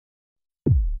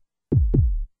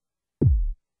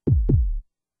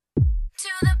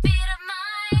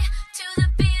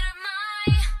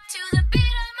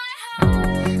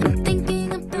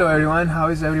Hello everyone, how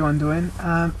is everyone doing?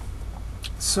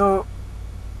 So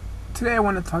today I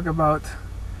want to talk about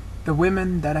the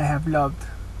women that I have loved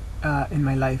in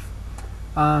my life.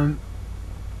 And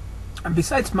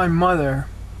besides my mother,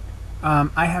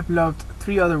 I have loved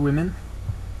three other women.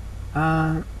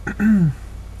 The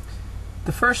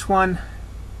first one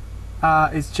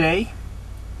is Jay,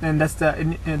 and that's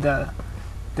the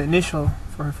initial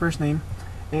for her first name.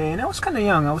 And I was kind of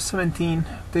young. I was 17,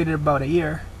 dated about a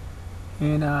year,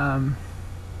 and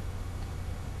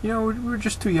we were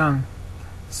just too young.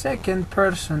 Second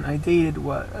person I dated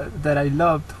that I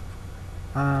loved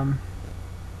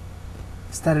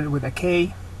started with a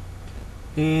K,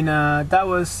 and that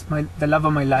was the love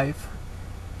of my life.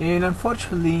 And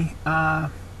unfortunately,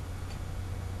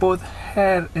 both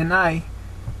her and I,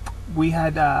 we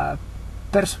had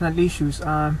personal issues.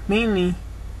 Mainly,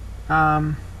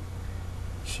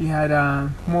 she had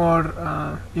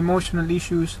more emotional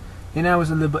issues, and I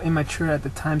was a little bit immature at the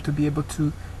time to be able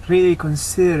to really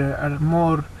consider a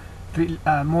more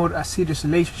serious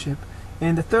relationship.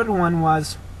 And the third one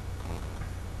was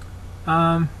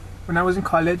when I was in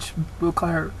college. We'll call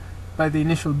her by the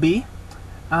initial B,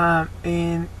 and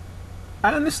I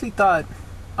honestly thought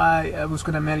I was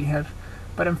gonna marry her,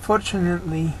 but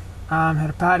unfortunately,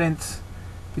 her parents,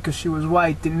 because she was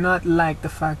white, did not like the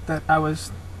fact that I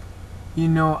was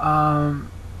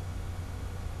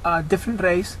a different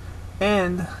race,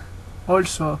 and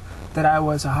also that I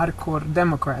was a hardcore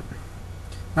Democrat,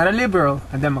 not a liberal,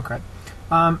 a Democrat.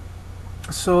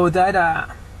 So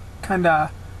that kinda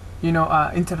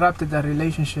interrupted that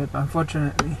relationship,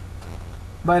 unfortunately.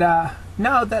 But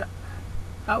now that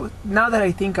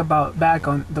I think back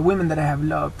on the women that I have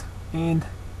loved, and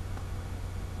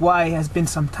why it has been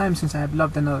some time since I have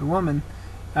loved another woman,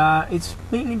 it's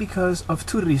mainly because of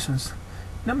two reasons.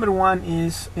 Number one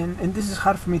is, and this is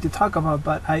hard for me to talk about,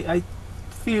 but I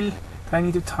feel that I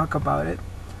need to talk about it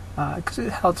because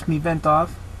it helps me vent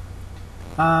off,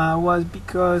 was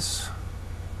because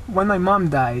when my mom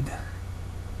died,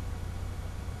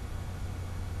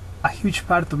 a huge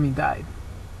part of me died.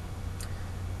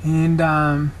 And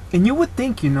you would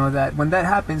think, that when that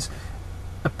happens,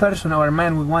 a person or a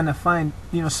man would want to find,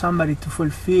 somebody to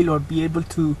fulfill, or be able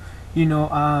to,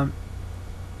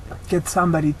 get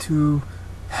somebody to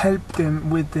help them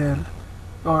with their,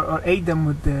 or aid them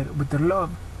with their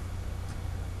love.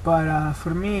 But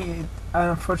for me,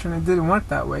 unfortunately, it didn't work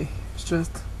that way.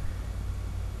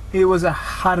 It was a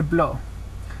hard blow.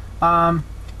 The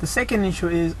second issue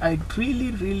is I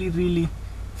really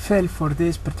fell for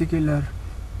this particular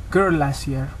girl last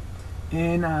year,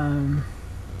 and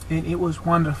it was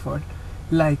wonderful,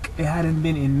 like it hadn't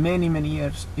been in many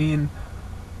years. And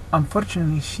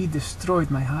unfortunately, she destroyed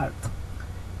my heart.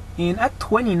 And at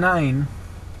 29,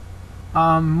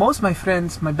 most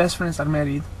of my best friends are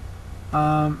married.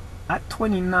 At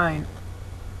 29,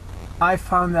 I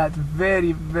found that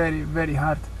very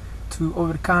hard to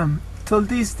overcome till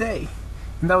this day,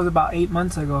 and that was about 8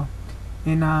 months ago.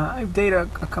 And I've dated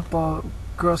a couple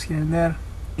girls here and there,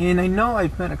 and I know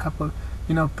I've met a couple,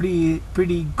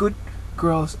 pretty good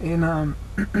girls, and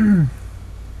and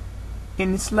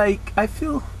it's like I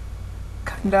feel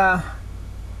kinda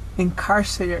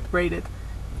incarcerated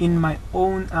in my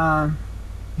own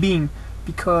being,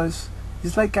 because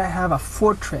it's like I have a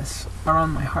fortress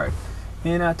around my heart.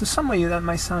 And to some of you that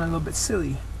might sound a little bit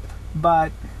silly,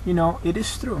 but it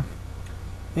is true.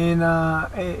 And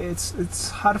it's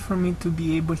hard for me to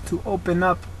be able to open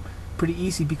up pretty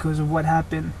easy because of what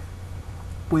happened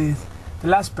with the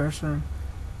last person.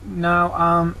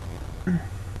 Now,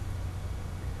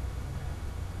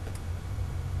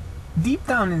 deep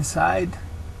down inside,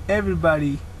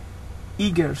 everybody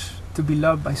eagers to be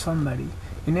loved by somebody,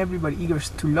 and everybody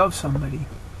eagers to love somebody,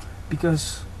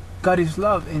 because God is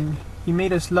love, and He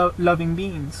made us loving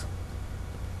beings.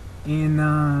 And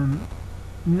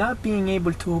not being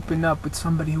able to open up with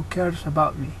somebody who cares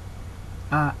about me,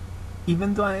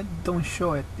 even though I don't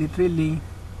show it, it really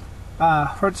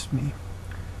hurts me.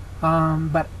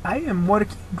 But I am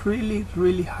working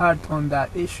really hard on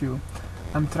that issue.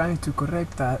 I'm trying to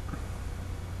correct that,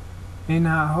 and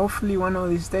hopefully one of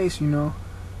these days,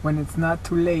 when it's not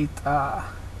too late,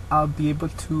 I'll be able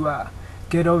to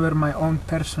get over my own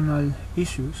personal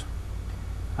issues,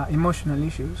 emotional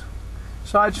issues.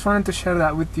 So I just wanted to share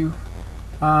that with you.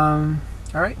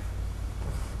 Alright.